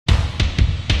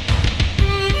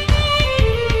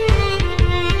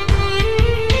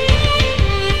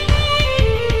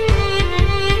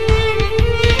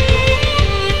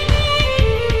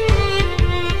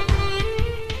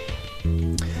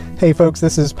Hey folks,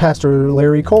 this is Pastor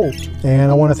Larry Cole, and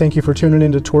I want to thank you for tuning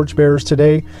into Torchbearers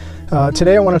today.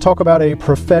 Today I want to talk about a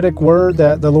prophetic word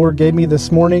that the Lord gave me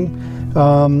this morning.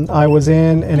 I was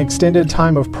in an extended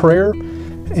time of prayer,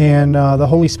 and the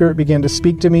Holy Spirit began to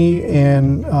speak to me,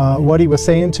 and what He was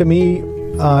saying to me,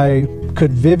 I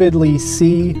could vividly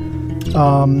see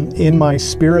in my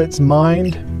spirit's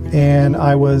mind, and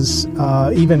I was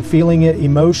even feeling it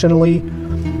emotionally.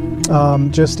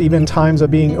 Just even times of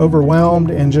being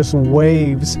overwhelmed and just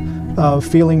waves of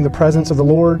feeling the presence of the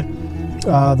Lord,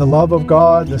 the love of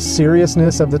God, the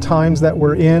seriousness of the times that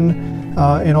we're in,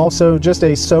 and also just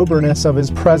a soberness of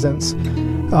His presence.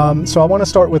 So I want to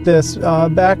start with this.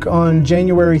 Back on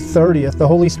January 30th, the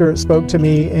Holy Spirit spoke to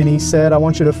me and He said, I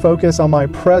want you to focus on my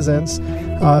presence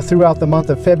throughout the month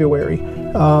of February.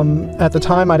 At the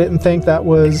time, I didn't think that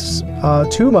was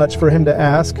too much for Him to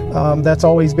ask. That's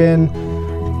always been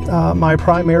my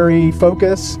primary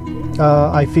focus.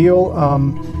 I feel,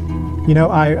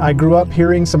 I grew up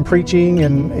hearing some preaching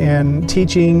and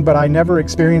teaching, but I never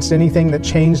experienced anything that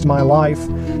changed my life.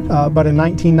 But in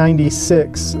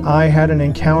 1996, I had an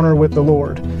encounter with the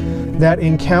Lord. That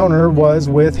encounter was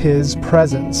with His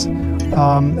presence.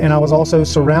 And I was also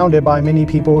surrounded by many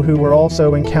people who were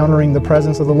also encountering the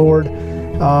presence of the Lord.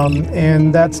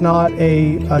 And that's not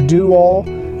a do-all.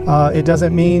 It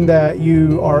doesn't mean that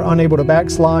you are unable to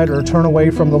backslide or turn away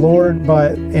from the Lord,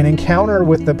 but an encounter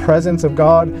with the presence of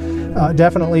God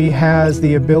definitely has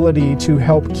the ability to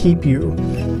help keep you,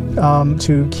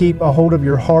 to keep a hold of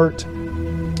your heart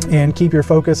and keep your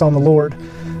focus on the Lord.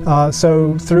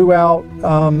 So throughout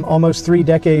almost 3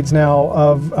 decades now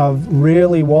of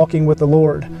really walking with the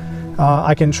Lord,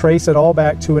 I can trace it all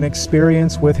back to an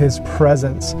experience with His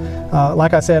presence.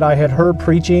 Like I said, I had heard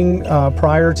preaching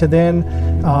prior to then.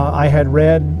 I had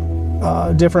read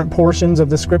different portions of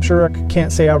the Scripture. I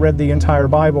can't say I read the entire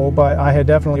Bible, but I had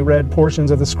definitely read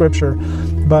portions of the Scripture.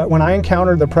 But when I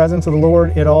encountered the presence of the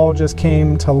Lord, it all just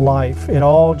came to life. It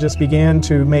all just began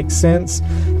to make sense.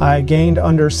 I gained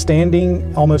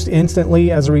understanding almost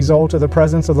instantly as a result of the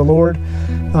presence of the Lord.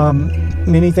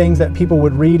 Many things that people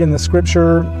would read in the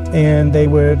Scripture and they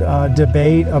would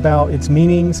debate about its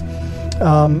meanings.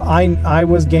 I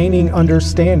was gaining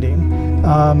understanding.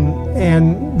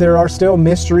 And there are still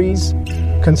mysteries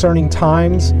concerning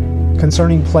times,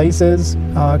 concerning places,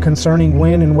 concerning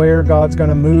when and where God's going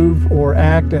to move or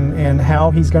act and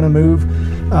how He's going to move.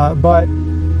 But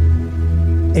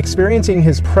experiencing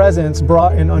His presence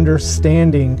brought an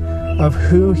understanding of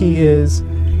who He is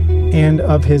and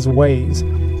of His ways.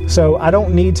 So I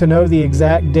don't need to know the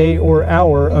exact day or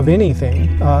hour of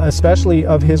anything, especially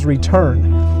of His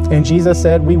return. And Jesus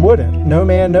said we wouldn't. No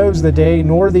man knows the day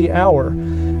nor the hour.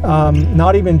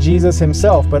 Not even Jesus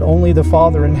Himself, but only the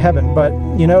Father in heaven. But,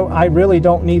 I really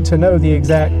don't need to know the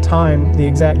exact time, the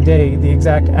exact day, the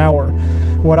exact hour.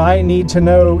 What I need to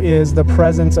know is the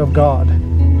presence of God.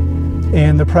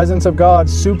 And the presence of God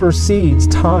supersedes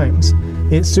times.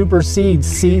 It supersedes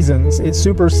seasons. It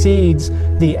supersedes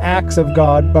the acts of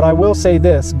God. But I will say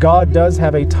this, God does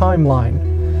have a timeline.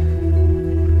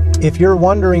 If you're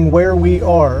wondering where we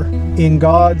are in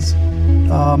God's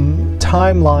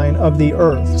timeline of the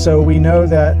earth, so we know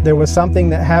that there was something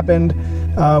that happened,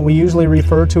 we usually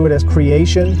refer to it as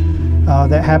creation,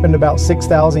 that happened about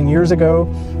 6,000 years ago.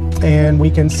 And we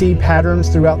can see patterns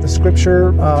throughout the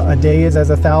Scripture. A day is as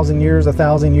 1,000 years,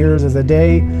 1,000 years is a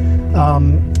day.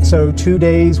 So 2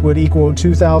 days would equal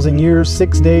 2,000 years,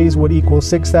 6 days would equal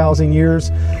 6,000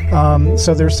 years.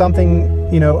 So there's something,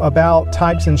 about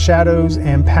types and shadows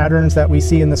and patterns that we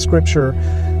see in the Scripture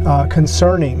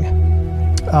concerning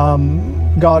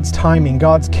God's timing,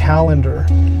 God's calendar.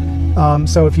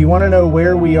 So if you want to know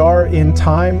where we are in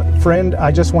time, friend,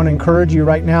 I just want to encourage you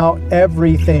right now,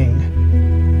 everything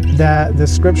that the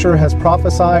Scripture has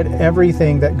prophesied,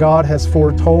 everything that God has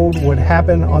foretold would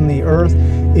happen on the earth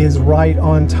is right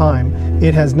on time.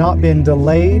 It has not been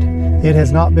delayed. It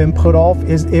has not been put off.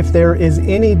 If there is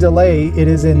any delay, it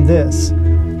is in this,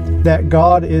 that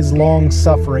God is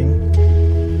long-suffering.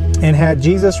 And had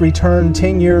Jesus returned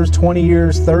 10 years, 20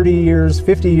 years, 30 years,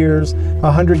 50 years,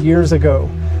 100 years ago,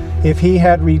 if He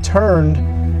had returned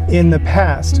in the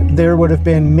past, there would have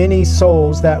been many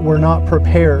souls that were not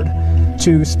prepared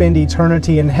to spend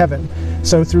eternity in heaven.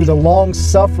 So through the long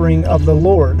suffering of the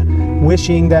Lord,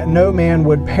 wishing that no man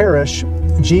would perish,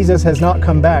 Jesus has not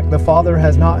come back. The Father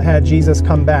has not had Jesus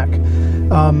come back.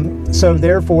 So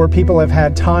therefore, people have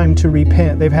had time to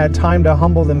repent. They've had time to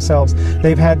humble themselves.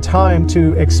 They've had time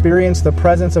to experience the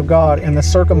presence of God and the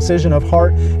circumcision of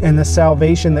heart and the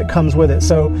salvation that comes with it.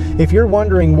 So if you're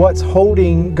wondering what's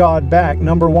holding God back,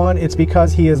 number one, it's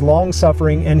because He is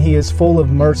long-suffering and He is full of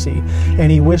mercy,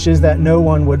 and He wishes that no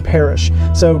one would perish.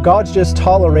 So God's just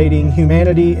tolerating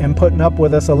humanity and putting up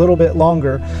with us a little bit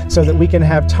longer so that we can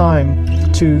have time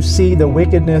to see the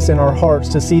wickedness in our hearts,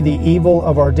 to see the evil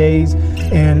of our days,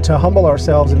 and to humble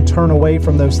ourselves and turn away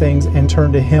from those things and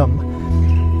turn to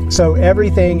Him. So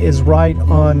everything is right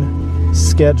on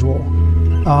schedule.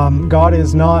 God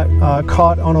is not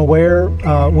caught unaware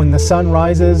when the sun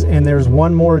rises and there's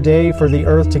one more day for the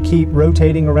earth to keep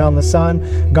rotating around the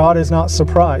sun. God is not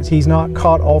surprised. He's not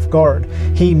caught off guard.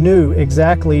 He knew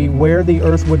exactly where the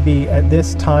earth would be at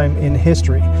this time in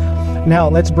history. Now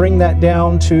let's bring that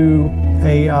down to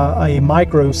a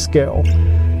micro scale.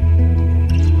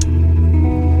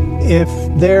 If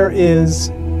there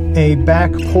is a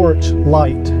back porch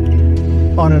light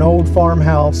on an old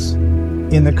farmhouse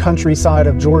in the countryside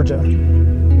of Georgia,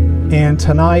 and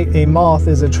tonight a moth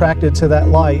is attracted to that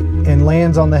light and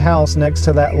lands on the house next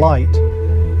to that light,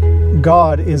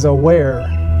 God is aware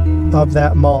of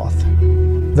that moth.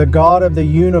 The God of the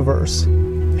universe,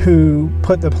 who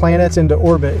put the planets into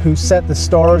orbit, who set the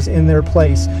stars in their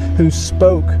place, who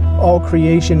spoke all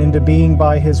creation into being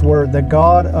by His word, the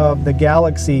God of the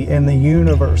galaxy and the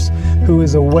universe, who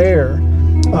is aware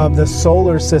of the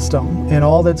solar system and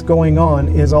all that's going on,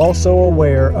 is also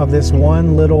aware of this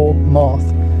one little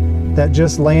moth that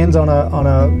just lands on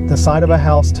the side of a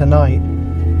house tonight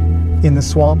in the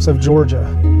swamps of Georgia.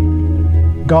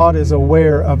 God is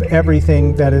aware of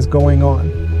everything that is going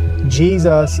on.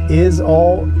 Jesus is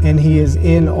all, and He is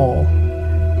in all.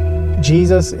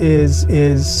 Jesus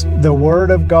is the Word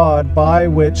of God by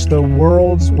which the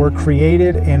worlds were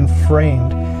created and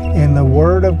framed. And the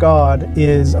Word of God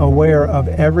is aware of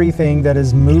everything that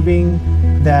is moving,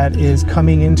 that is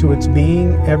coming into its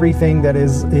being, everything that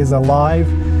is alive.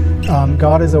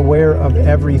 God is aware of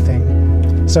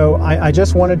everything. So I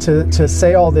just wanted to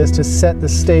say all this to set the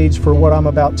stage for what I'm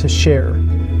about to share.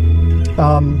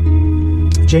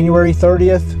 January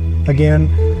 30th, again,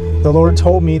 the Lord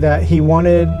told me that He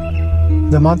wanted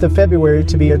the month of February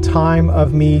to be a time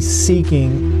of me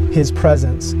seeking His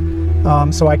presence.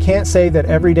 So I can't say that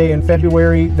every day in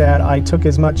February that I took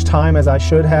as much time as I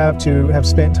should have to have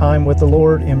spent time with the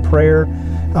Lord in prayer,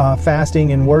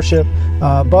 fasting, and worship.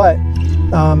 But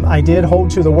I did hold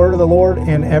to the word of the Lord,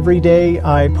 and every day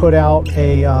I put out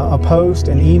a post,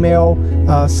 an email,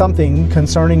 something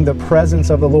concerning the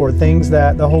presence of the Lord, things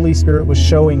that the Holy Spirit was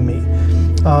showing me.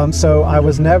 So I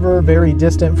was never very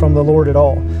distant from the Lord at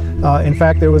all. In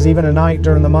fact, there was even a night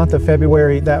during the month of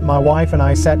February that my wife and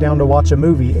I sat down to watch a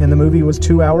movie, and the movie was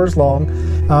 2 hours long.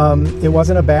 It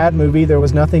wasn't a bad movie. There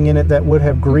was nothing in it that would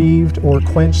have grieved or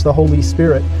quenched the Holy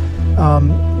Spirit.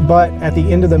 But at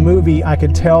the end of the movie, I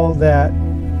could tell that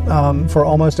for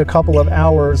almost a couple of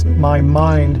hours, my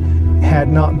mind had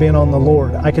not been on the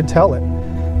Lord. I could tell it.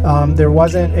 There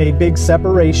wasn't a big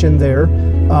separation there.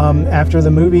 After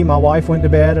the movie, my wife went to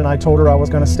bed, and I told her I was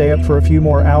going to stay up for a few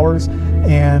more hours,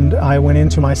 and I went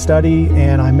into my study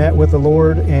and I met with the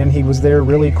Lord, and He was there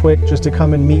really quick just to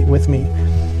come and meet with me.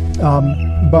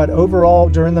 But overall,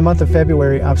 during the month of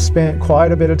February, I've spent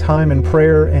quite a bit of time in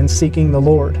prayer and seeking the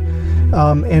Lord.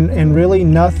 And really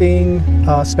nothing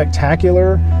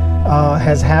spectacular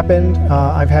has happened.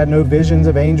 I've had no visions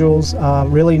of angels,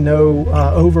 really no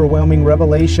overwhelming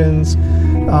revelations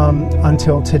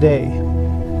until today.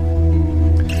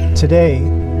 Today,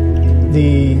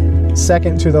 the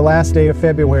second to the last day of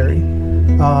February,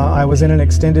 I was in an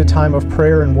extended time of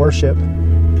prayer and worship,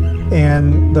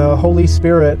 and the Holy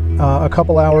Spirit, a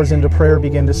couple hours into prayer,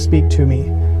 began to speak to me.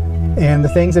 And the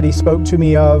things that He spoke to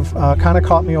me of kind of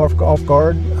caught me off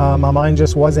guard. My mind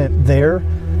just wasn't there.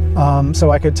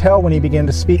 So I could tell when He began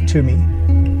to speak to me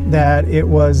that it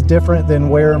was different than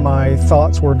where my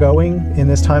thoughts were going in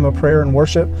this time of prayer and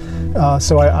worship.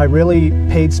 So I really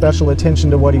paid special attention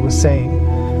to what He was saying.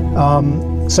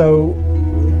 So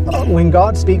when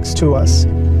God speaks to us,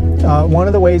 one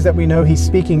of the ways that we know He's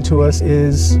speaking to us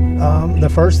is the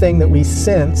first thing that we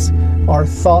sense are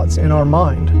thoughts in our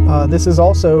mind. This is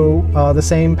also the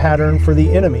same pattern for the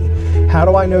enemy. How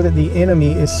do I know that the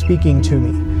enemy is speaking to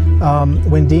me?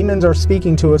 When demons are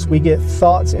speaking to us, we get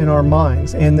thoughts in our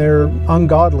minds, and they're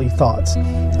ungodly thoughts.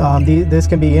 This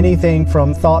can be anything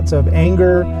from thoughts of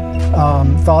anger,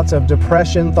 thoughts of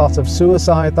depression, thoughts of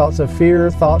suicide, thoughts of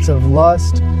fear, thoughts of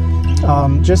lust,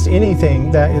 just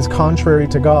anything that is contrary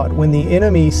to God. When the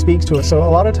enemy speaks to us, so a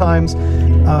lot of times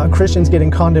Christians get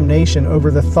in condemnation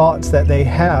over the thoughts that they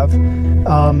have,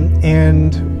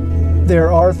 and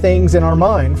there are things in our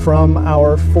mind from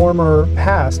our former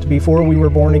past, before we were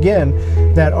born again,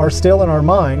 that are still in our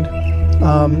mind,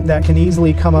 that can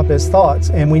easily come up as thoughts,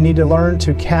 and we need to learn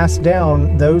to cast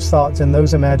down those thoughts and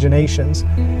those imaginations.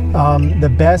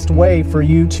 The best way for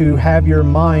you to have your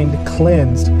mind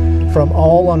cleansed from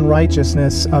all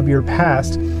unrighteousness of your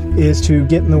past is to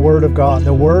get in the Word of God.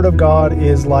 The Word of God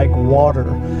is like water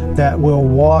that will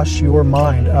wash your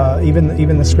mind.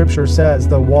 Even the Scripture says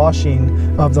the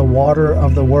washing of the water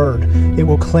of the Word. It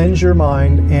will cleanse your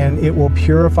mind and it will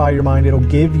purify your mind. It'll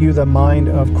give you the mind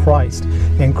of Christ.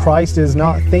 And Christ is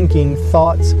not thinking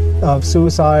thoughts of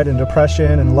suicide and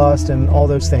depression and lust and all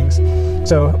those things.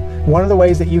 So one of the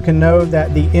ways that you can know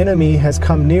that the enemy has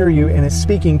come near you and is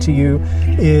speaking to you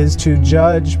is to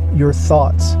judge your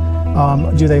thoughts.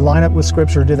 Do they line up with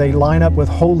Scripture? Do they line up with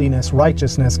holiness,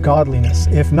 righteousness, godliness?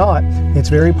 If not, it's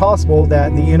very possible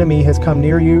that the enemy has come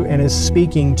near you and is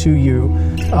speaking to you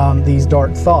these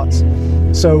dark thoughts.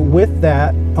 So with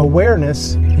that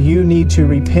awareness, you need to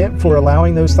repent for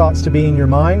allowing those thoughts to be in your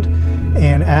mind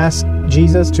and ask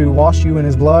Jesus to wash you in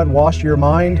His blood, wash your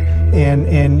mind,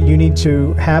 and you need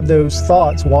to have those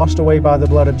thoughts washed away by the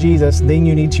blood of Jesus. Then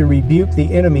you need to rebuke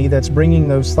the enemy that's bringing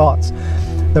those thoughts.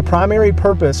 The primary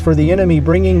purpose for the enemy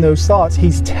bringing those thoughts,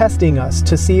 he's testing us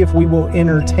to see if we will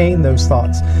entertain those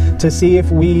thoughts, to see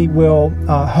if we will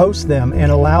host them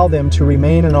and allow them to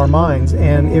remain in our minds,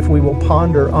 and if we will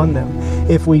ponder on them.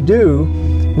 If we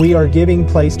do, we are giving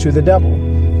place to the devil.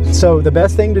 So the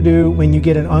best thing to do when you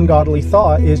get an ungodly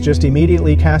thought is just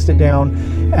immediately cast it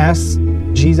down, ask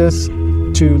Jesus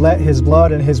to let His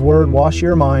blood and His Word wash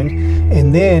your mind,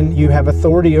 and then you have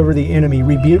authority over the enemy.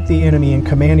 Rebuke the enemy and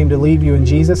command him to leave you in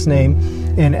Jesus' name,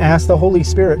 and ask the Holy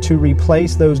Spirit to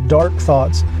replace those dark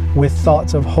thoughts with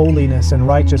thoughts of holiness and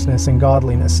righteousness and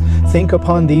godliness. Think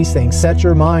upon these things. Set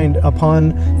your mind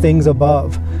upon things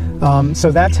above.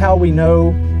 So that's how we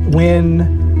know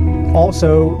when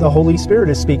also the Holy Spirit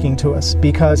is speaking to us,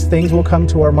 because things will come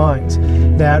to our minds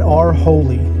that are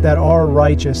holy, that are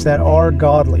righteous, that are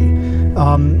godly.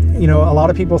 A lot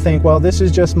of people think, well, this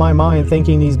is just my mind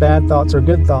thinking these bad thoughts are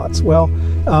good thoughts. Well,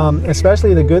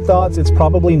 especially the good thoughts, it's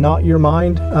probably not your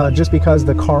mind, just because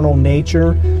the carnal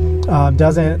nature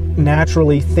doesn't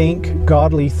naturally think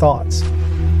godly thoughts.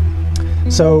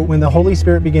 So when the Holy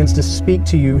Spirit begins to speak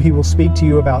to you, He will speak to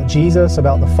you about Jesus,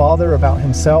 about the Father, about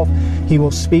Himself. He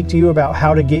will speak to you about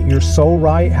how to get your soul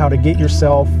right, how to get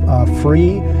yourself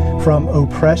free from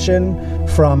oppression,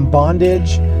 from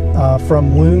bondage,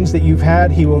 from wounds that you've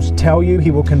had. He will tell you, He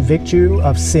will convict you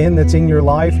of sin that's in your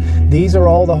life. These are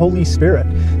all the Holy Spirit.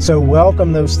 So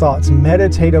welcome those thoughts,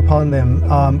 meditate upon them,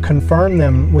 confirm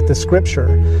them with the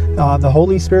Scripture. The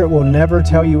Holy Spirit will never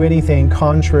tell you anything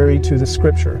contrary to the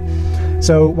Scripture.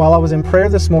 So while I was in prayer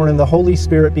this morning, the Holy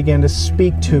Spirit began to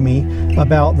speak to me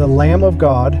about the Lamb of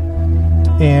God,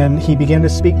 and He began to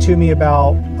speak to me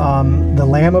about the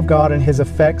Lamb of God and His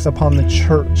effects upon the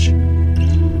church.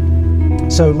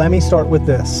 So let me start with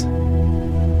this.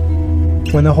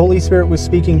 When the Holy Spirit was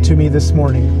speaking to me this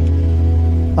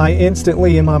morning, I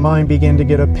instantly in my mind began to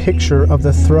get a picture of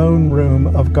the throne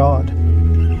room of God.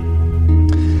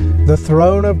 The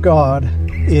throne of God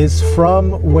is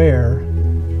from where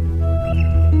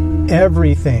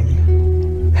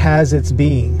everything has its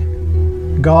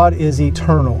being. God is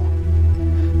eternal.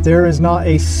 There is not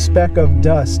a speck of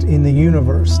dust in the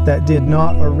universe that did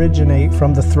not originate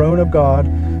from the throne of God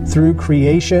through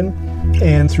creation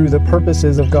and through the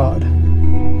purposes of God.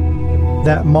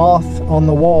 That moth on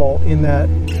the wall in that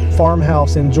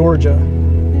farmhouse in Georgia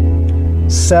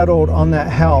settled on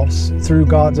that house through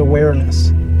God's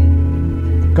awareness.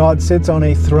 God sits on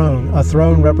a throne. A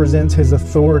throne represents His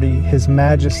authority, His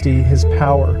majesty, His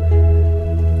power.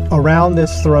 Around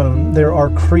this throne, there are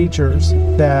creatures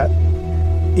that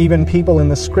even people in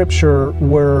the Scripture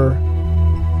were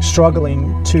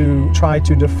struggling to try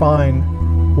to define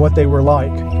what they were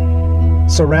like.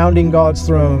 Surrounding God's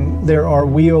throne, there are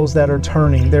wheels that are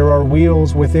turning. There are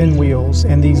wheels within wheels,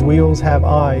 and these wheels have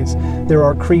eyes. There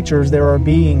are creatures, there are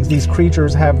beings. These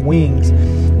creatures have wings.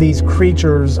 These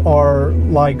creatures are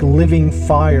like living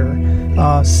fire.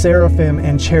 Seraphim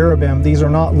and cherubim, these are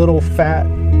not little fat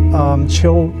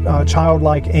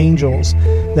childlike angels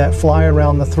that fly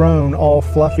around the throne all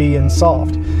fluffy and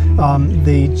soft.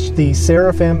 The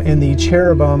seraphim and the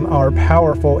cherubim are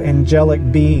powerful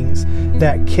angelic beings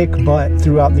that kick butt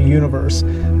throughout the universe.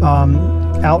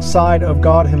 Outside of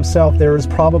God Himself, there is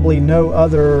probably no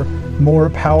other more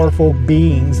powerful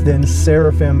beings than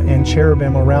seraphim and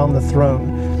cherubim around the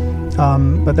throne.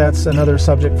 But that's another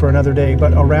subject for another day.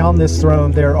 But around this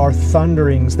throne, there are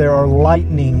thunderings, there are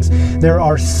lightnings, there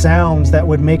are sounds that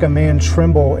would make a man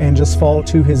tremble and just fall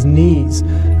to his knees,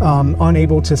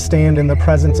 unable to stand in the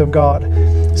presence of God.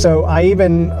 So I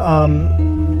even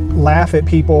laugh at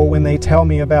people when they tell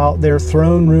me about their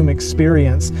throne room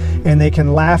experience, and they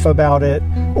can laugh about it,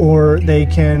 or they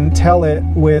can tell it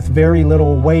with very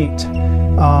little weight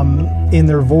in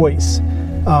their voice.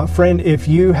 Friend, if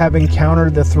you have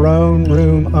encountered the throne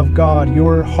room of God,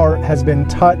 your heart has been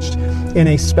touched in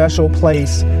a special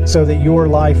place so that your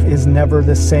life is never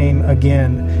the same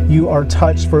again. You are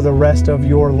touched for the rest of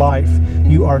your life.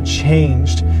 You are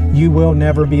changed. You will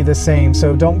never be the same.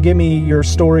 So don't give me your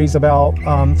stories about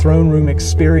throne room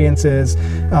experiences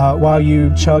while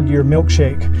you chug your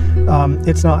milkshake.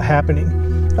 It's not happening.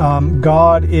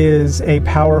 God is a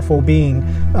powerful being.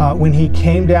 When he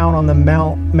came down on the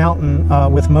mountain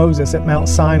with Moses at Mount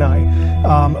Sinai,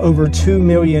 over 2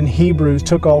 million Hebrews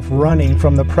took off running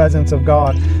from the presence of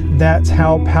God. That's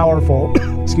how powerful,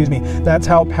 that's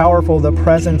how powerful the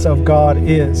presence of God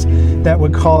is. That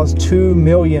would cause 2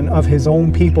 million of his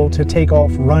own people to take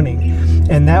off running.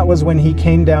 And that was when he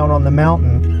came down on the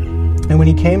mountain. And when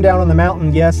he came down on the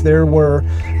mountain, yes, there were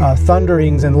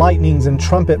thunderings and lightnings and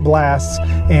trumpet blasts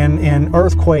and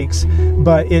earthquakes,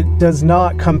 but it does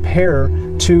not compare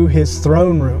to his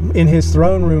throne room. In his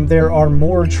throne room, there are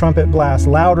more trumpet blasts,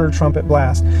 louder trumpet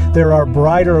blasts. There are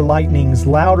brighter lightnings,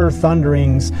 louder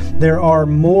thunderings. There are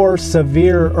more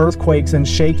severe earthquakes and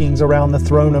shakings around the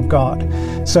throne of God.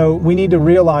 So we need to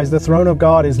realize the throne of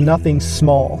God is nothing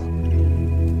small.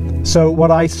 So what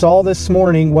I saw this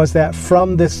morning was that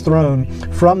from this throne,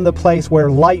 from the place where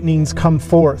lightnings come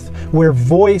forth, where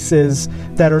voices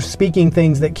that are speaking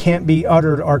things that can't be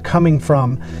uttered are coming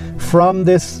from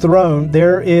this throne,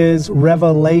 there is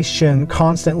revelation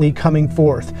constantly coming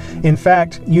forth. In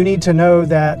fact, you need to know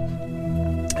that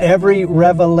every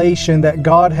revelation that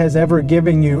God has ever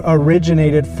given you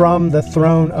originated from the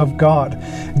throne of God.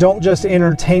 Don't just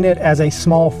entertain it as a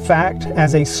small fact,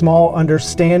 as a small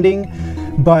understanding,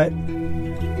 but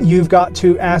you've got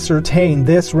to ascertain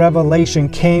this revelation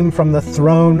came from the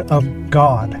throne of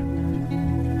God.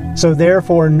 So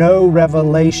therefore, no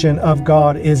revelation of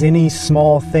God is any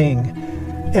small thing.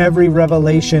 Every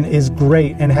revelation is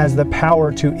great and has the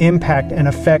power to impact and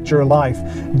affect your life.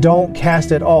 Don't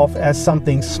cast it off as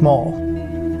something small.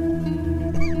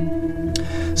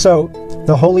 So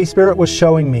the Holy Spirit was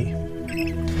showing me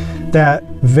that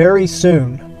very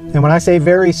soon, and when I say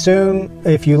very soon,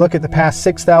 if you look at the past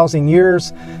 6,000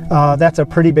 years, that's a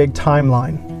pretty big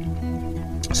timeline.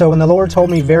 So when the Lord told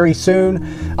me very soon,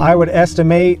 I would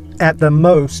estimate at the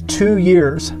most 2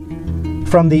 years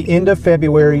from the end of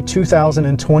February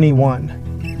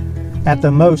 2021. At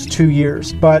the most 2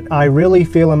 years. But I really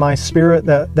feel in my spirit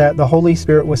that the Holy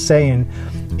Spirit was saying,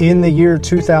 in the year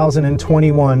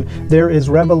 2021, there is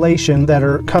revelation that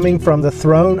are coming from the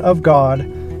throne of God.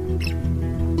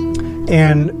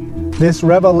 And this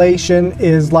revelation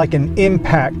is like an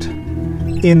impact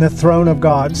in the throne of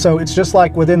God. So it's just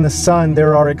like within the sun,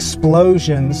 there are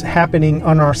explosions happening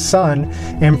on our sun.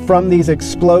 And from these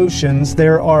explosions,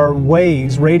 there are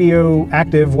waves,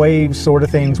 radioactive waves sort of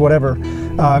things, whatever,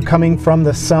 coming from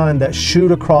the sun that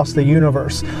shoot across the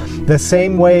universe. The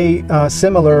same way,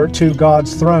 similar to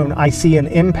God's throne, I see an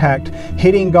impact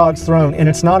hitting God's throne. And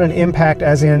it's not an impact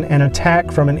as in an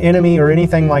attack from an enemy or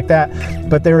anything like that,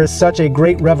 but there is such a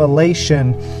great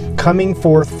revelation coming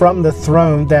forth from the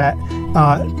throne that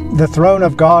the throne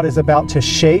of God is about to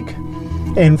shake.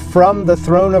 And from the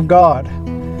throne of God,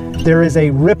 there is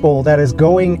a ripple that is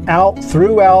going out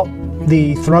throughout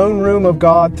the throne room of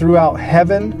God, throughout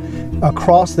heaven,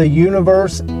 across the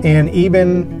universe, and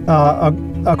even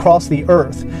across the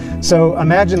earth. So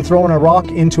imagine throwing a rock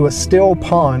into a still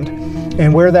pond,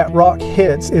 and where that rock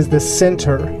hits is the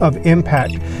center of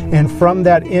impact. And from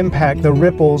that impact, the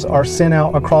ripples are sent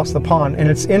out across the pond. And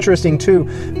it's interesting too,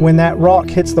 when that rock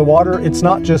hits the water, it's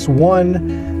not just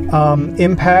one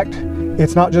impact.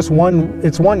 It's not just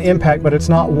it's one impact, but it's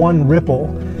not one ripple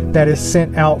that is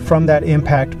sent out from that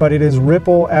impact, but it is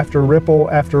ripple after ripple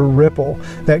after ripple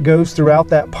that goes throughout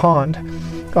that pond.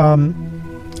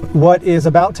 What is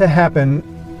about to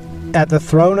happen at the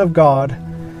throne of God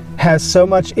has so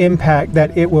much impact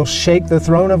that it will shake the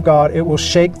throne of God, it will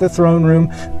shake the throne room,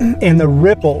 and the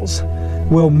ripples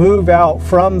will move out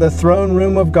from the throne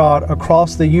room of God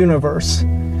across the universe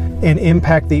and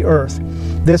impact the earth.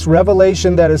 This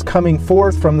revelation that is coming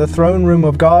forth from the throne room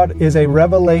of God is a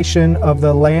revelation of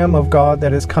the Lamb of God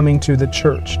that is coming to the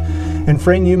church. And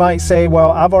friend, you might say,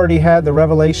 well, I've already had the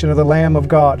revelation of the Lamb of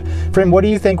God. Friend, what do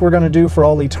you think we're going to do for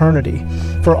all eternity?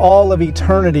 For all of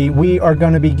eternity, we are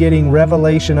going to be getting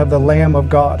revelation of the Lamb of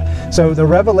God. So the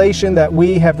revelation that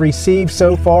we have received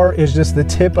so far is just the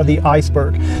tip of the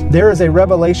iceberg. There is a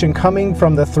revelation coming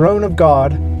from the throne of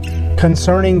God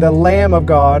concerning the Lamb of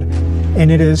God, and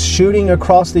it is shooting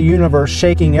across the universe,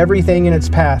 shaking everything in its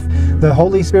path. The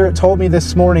Holy Spirit told me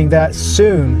this morning that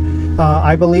soon,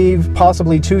 I believe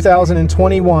possibly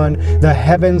 2021, the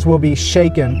heavens will be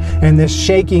shaken, and this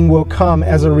shaking will come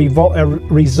as a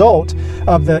result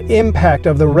of the impact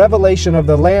of the revelation of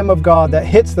the Lamb of God that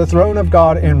hits the throne of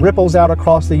God and ripples out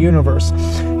across the universe.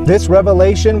 This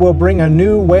revelation will bring a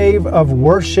new wave of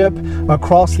worship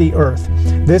across the earth.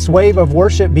 This wave of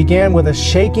worship began with a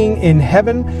shaking in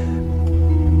heaven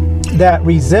that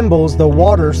resembles the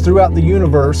waters throughout the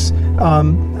universe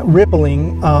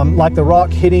rippling like the rock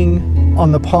hitting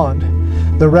on the pond.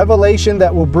 The revelation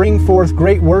that will bring forth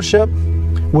great worship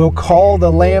will call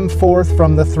the Lamb forth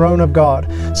from the throne of God.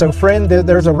 So friend,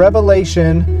 there's a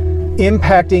revelation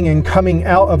impacting and coming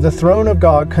out of the throne of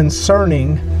God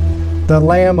concerning the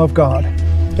Lamb of God.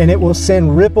 And it will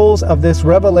send ripples of this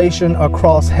revelation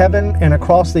across heaven and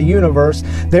across the universe.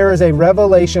 There is a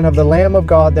revelation of the Lamb of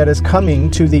God that is coming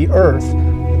to the earth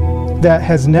that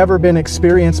has never been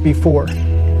experienced before.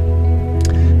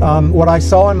 What I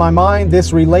saw in my mind,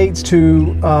 this relates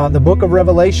to the book of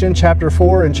Revelation, chapter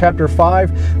 4 and chapter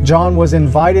 5. John was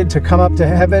invited to come up to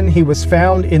heaven. He was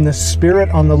found in the Spirit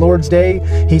on the Lord's day.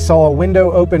 He saw a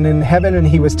window open in heaven, and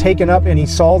he was taken up, and he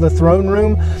saw the throne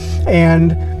room,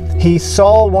 and he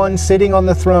saw one sitting on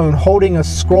the throne holding a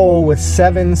scroll with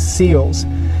 7 seals.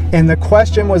 And the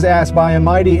question was asked by a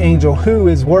mighty angel, who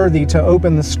is worthy to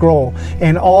open the scroll?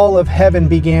 And all of heaven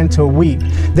began to weep.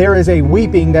 There is a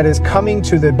weeping that is coming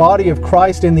to the body of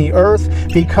Christ in the earth,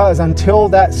 because until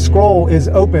that scroll is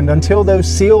opened, until those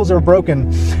seals are broken,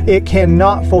 it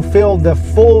cannot fulfill the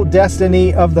full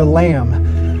destiny of the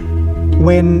Lamb.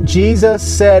 When Jesus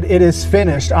said, "It is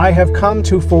finished, I have come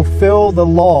to fulfill the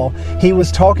law," he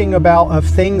was talking about of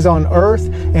things on earth,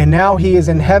 and now he is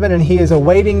in heaven, and he is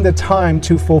awaiting the time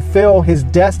to fulfill his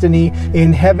destiny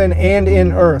in heaven and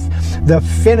in earth. The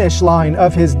finish line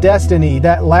of his destiny,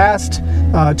 that last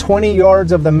 20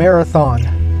 yards of the marathon,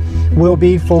 will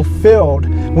be fulfilled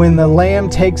when the Lamb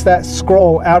takes that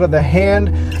scroll out of the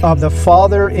hand of the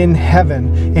Father in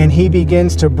heaven, and he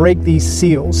begins to break these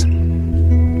seals.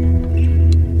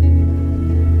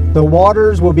 The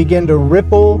waters will begin to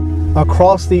ripple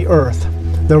across the earth.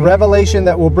 The revelation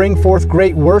that will bring forth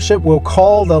great worship will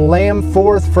call the Lamb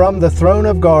forth from the throne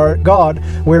of God,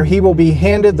 where he will be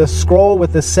handed the scroll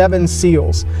with the 7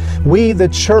 seals. We, the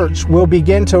church, will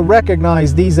begin to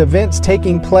recognize these events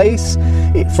taking place,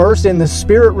 first in the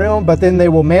spirit realm, but then they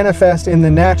will manifest in the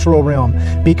natural realm.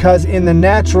 Because in the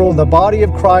natural, the body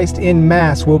of Christ in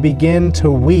mass will begin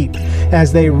to weep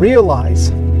as they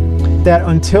realize that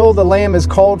until the Lamb is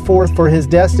called forth for his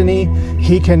destiny,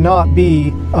 he cannot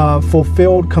be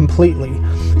fulfilled completely.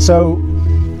 So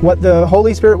what the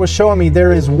Holy Spirit was showing me,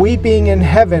 there is weeping in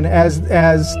heaven as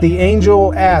the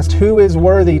angel asked, who is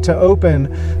worthy to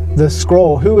open the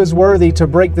scroll? Who is worthy to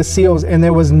break the seals? And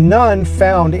there was none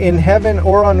found in heaven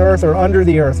or on earth or under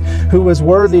the earth who was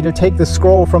worthy to take the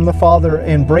scroll from the Father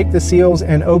and break the seals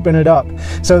and open it up.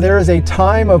 So there is a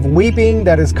time of weeping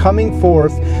that is coming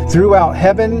forth throughout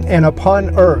heaven and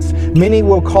upon earth. Many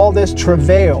will call this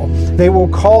travail. They will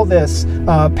call this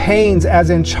pains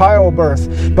as in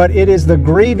childbirth, but it is the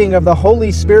grieving of the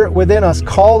Holy Spirit within us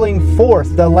calling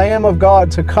forth the Lamb of God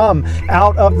to come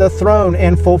out of the throne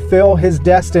and fulfill his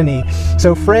destiny.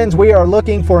 So friends, we are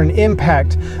looking for an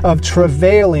impact of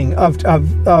travailing,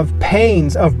 of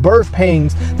pains, of birth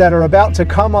pains that are about to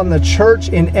come on the church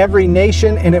in every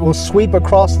nation, and it will sweep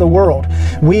across the world.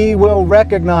 We will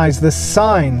recognize the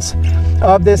signs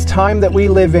of this time that we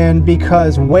live in,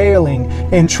 because wailing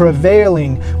and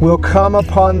travailing will come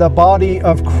upon the body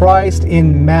of Christ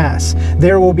in mass.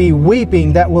 There will be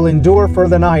weeping that will endure for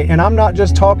the night. And I'm not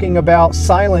just talking about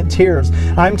silent tears.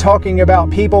 I'm talking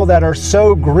about people that are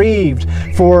so grieved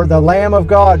for the Lamb of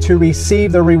God to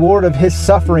receive the reward of his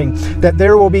suffering, that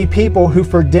there will be people who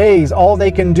for days all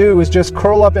they can do is just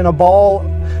curl up in a ball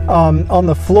on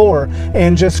the floor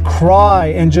and just cry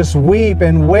and just weep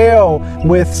and wail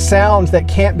with sounds that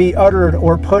can't be uttered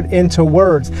or put into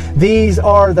words. These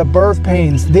are the birth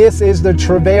pains. This is the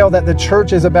travail that the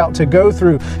church is about to go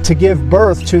through to give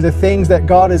birth to the things that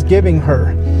God is giving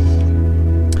her.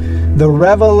 The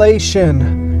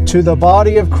revelation to the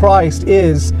body of Christ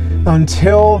is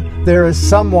until there is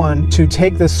someone to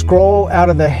take the scroll out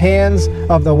of the hands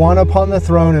of the one upon the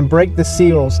throne and break the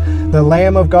seals. The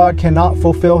Lamb of God cannot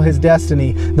fulfill his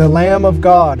destiny. The Lamb of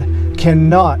God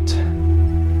cannot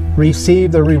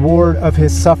receive the reward of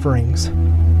his sufferings.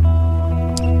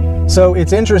 So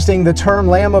it's interesting, the term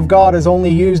Lamb of God is only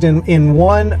used in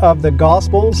one of the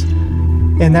Gospels,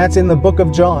 and that's in the book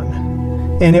of John.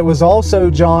 And it was also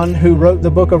John who wrote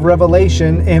the book of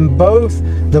Revelation, and both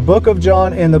the book of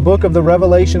John and the book of the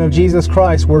Revelation of Jesus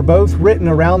Christ were both written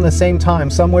around the same time,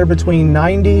 somewhere between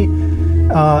 90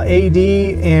 AD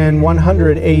and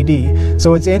 100 AD.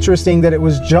 So it's interesting that it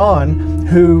was John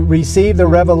who received the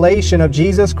revelation of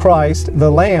Jesus Christ. The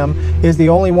Lamb is the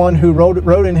only one who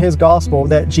wrote in his gospel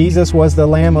that Jesus was the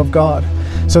Lamb of God.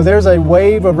 So there's a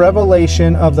wave of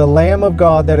revelation of the Lamb of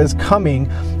God that is coming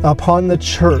upon the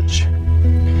church.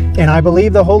 And I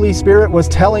believe the Holy Spirit was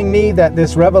telling me that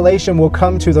this revelation will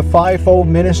come to the fivefold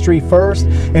ministry first,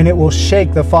 and it will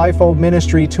shake the fivefold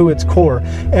ministry to its core.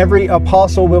 Every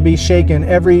apostle will be shaken.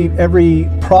 Every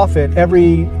prophet,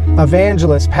 every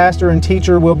evangelist, pastor, and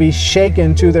teacher will be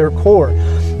shaken to their core.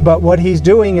 But what he's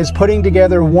doing is putting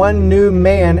together one new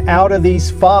man out of these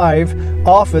 5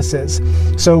 offices.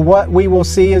 So what we will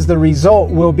see as the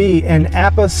result will be an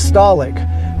apostolic,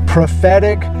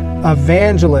 prophetic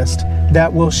evangelist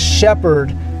that will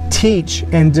shepherd, teach,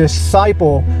 and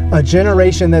disciple a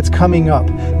generation that's coming up.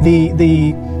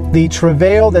 The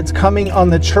travail that's coming on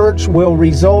the church will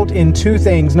result in 2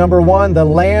 things. Number 1, the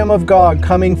Lamb of God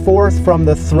coming forth from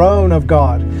the throne of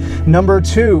God. Number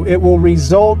 2, it will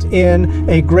result in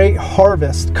a great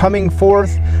harvest coming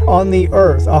forth on the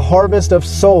earth, a harvest of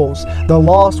souls. The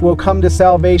lost will come to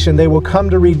salvation. They will come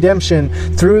to redemption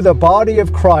through the body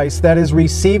of Christ that is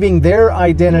receiving their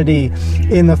identity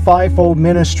in the fivefold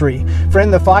ministry.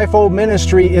 Friend, the fivefold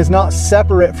ministry is not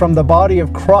separate from the body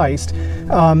of Christ.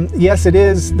 Yes, it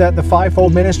is that the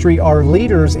fivefold ministry are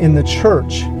leaders in the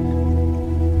church,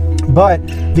 but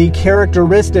the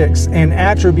characteristics and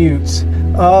attributes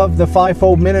of the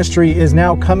fivefold ministry is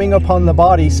now coming upon the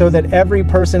body, so that every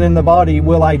person in the body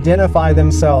will identify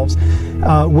themselves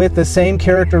with the same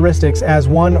characteristics as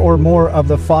one or more of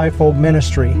the fivefold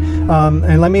ministry.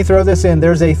 And let me throw this in.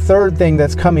 There's a third thing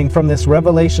that's coming from this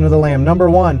revelation of the Lamb. Number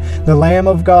 1, the Lamb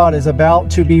of God is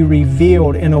about to be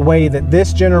revealed in a way that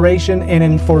this generation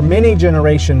and for many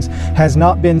generations has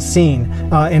not been seen.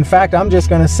 In fact, I'm just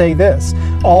going to say this.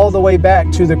 All the way back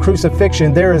to the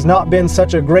crucifixion, there has not been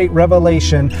such a great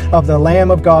revelation of the Lamb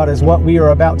of God as what we are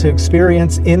about to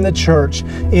experience in the church,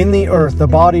 in the earth, the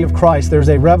body of Christ. There's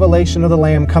a revelation of the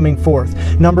Lamb coming forth.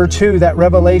 Number 2, that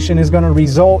revelation is going to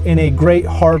result in a great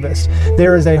harvest.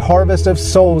 There is a harvest of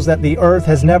souls that the earth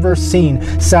has never seen.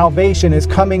 Salvation is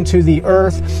coming to the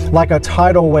earth like a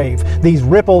tidal wave. These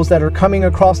ripples that are coming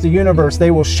across the universe,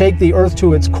 they will shake the earth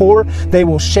to its core. They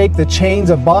will shake the chains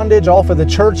of bondage off of the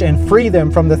church and free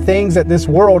them from the things that this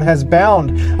world has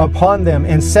bound upon them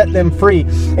and set them free.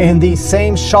 And these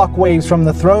same shock waves from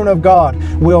the throne of God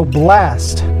will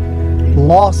blast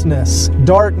lostness,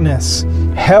 darkness,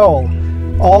 hell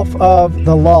off of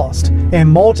the lost, and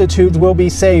multitudes will be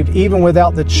saved even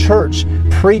without the church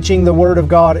preaching the word of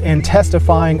God and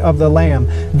testifying of the Lamb.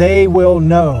 They will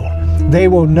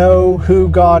know who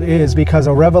God is, because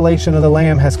a revelation of the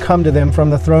Lamb has come to them from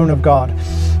the throne of God.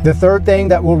 The third thing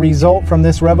that will result from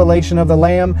this revelation of the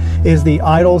Lamb is the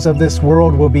idols of this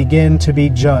world will begin to be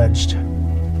judged.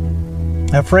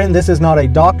 Now, friend, this is not a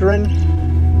doctrine.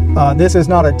 This is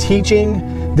not a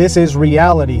teaching. This is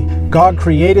reality. God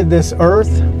created this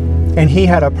earth, and He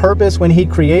had a purpose when He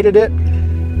created it.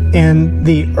 And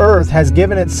the earth has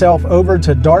given itself over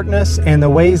to darkness and the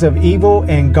ways of evil,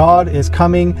 and God is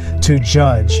coming to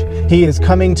judge. He is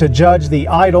coming to judge the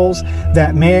idols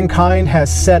that mankind has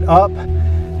set up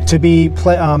to be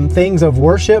things of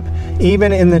worship.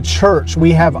 Even in the church,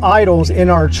 we have idols in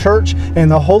our church,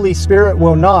 and the Holy Spirit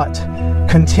will not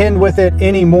contend with it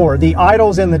anymore. The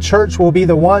idols in the church will be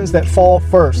the ones that fall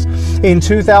first. In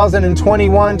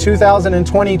 2021,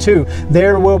 2022,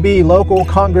 there will be local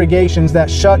congregations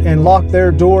that shut and lock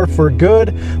their door for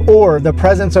good, or the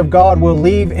presence of God will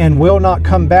leave and will not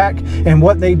come back, and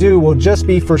what they do will just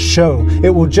be for show. It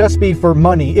will just be for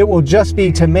money. It will just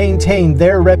be to maintain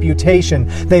their reputation.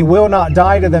 They will not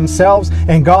die to themselves,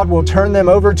 and God will turn them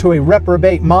over to a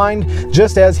reprobate mind,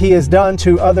 just as He has done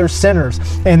to other sinners,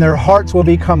 and their hearts will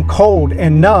become cold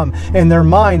and numb, and their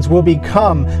minds will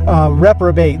become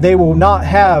reprobate. They will not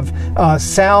have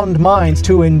sound minds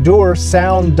to endure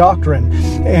sound doctrine.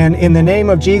 And in the name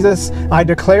of Jesus, I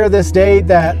declare this day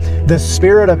that the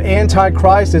spirit of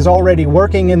Antichrist is already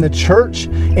working in the church,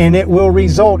 and it will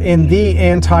result in the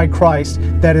Antichrist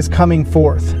that is coming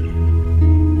forth.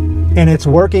 And it's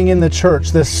working in the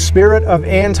church. The spirit of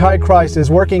Antichrist is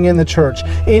working in the church.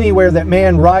 Anywhere that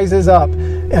man rises up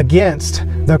against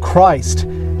the Christ,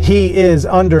 he is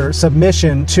under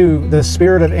submission to the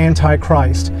spirit of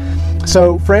Antichrist.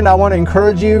 So, friend, I want to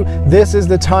encourage you, this is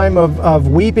the time of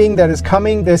weeping that is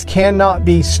coming. This cannot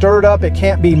be stirred up. It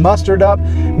can't be mustered up.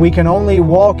 We can only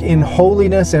walk in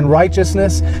holiness and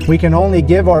righteousness. We can only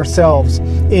give ourselves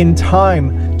in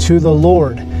time to the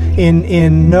Lord,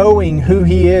 in knowing who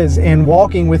He is and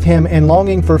walking with Him and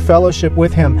longing for fellowship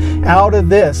with Him. Out of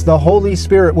this, the Holy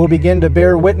Spirit will begin to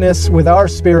bear witness with our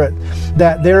spirit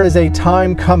that there is a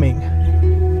time coming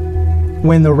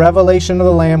when the revelation of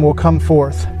the Lamb will come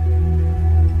forth.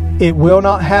 It will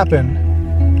not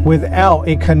happen without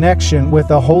a connection with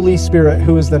the Holy Spirit,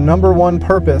 who is the number one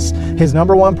purpose. His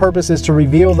number one purpose is to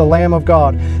reveal the Lamb of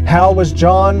God. How was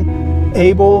John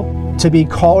able to be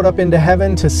called up into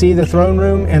heaven to see the throne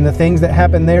room and the things that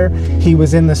happened there? He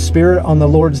was in the Spirit on the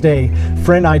Lord's day.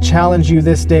 Friend, I challenge you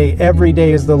this day. Every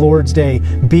day is the Lord's day.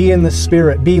 Be in the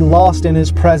Spirit. Be lost in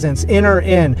His presence. Enter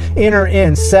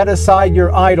in. Set aside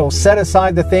your idols. Set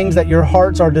aside the things that your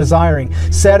hearts are desiring.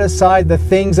 Set aside the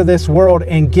things of this world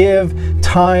and give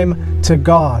time to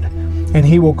God. And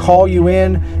He will call you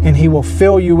in, and He will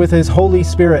fill you with His Holy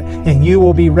Spirit, and you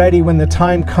will be ready when the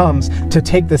time comes to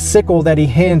take the sickle that He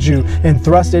hands you and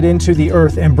thrust it into the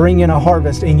earth and bring in a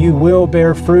harvest, and you will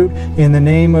bear fruit in the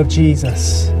name of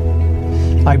Jesus.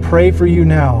 I pray for you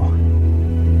now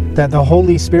that the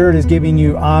Holy Spirit is giving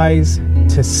you eyes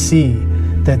to see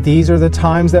that these are the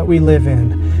times that we live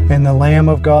in, and the Lamb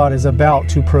of God is about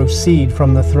to proceed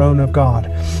from the throne of God.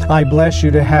 I bless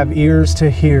you to have ears to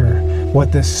hear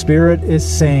what the Spirit is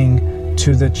saying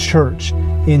to the church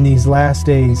in these last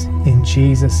days. In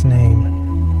Jesus' name,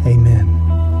 amen.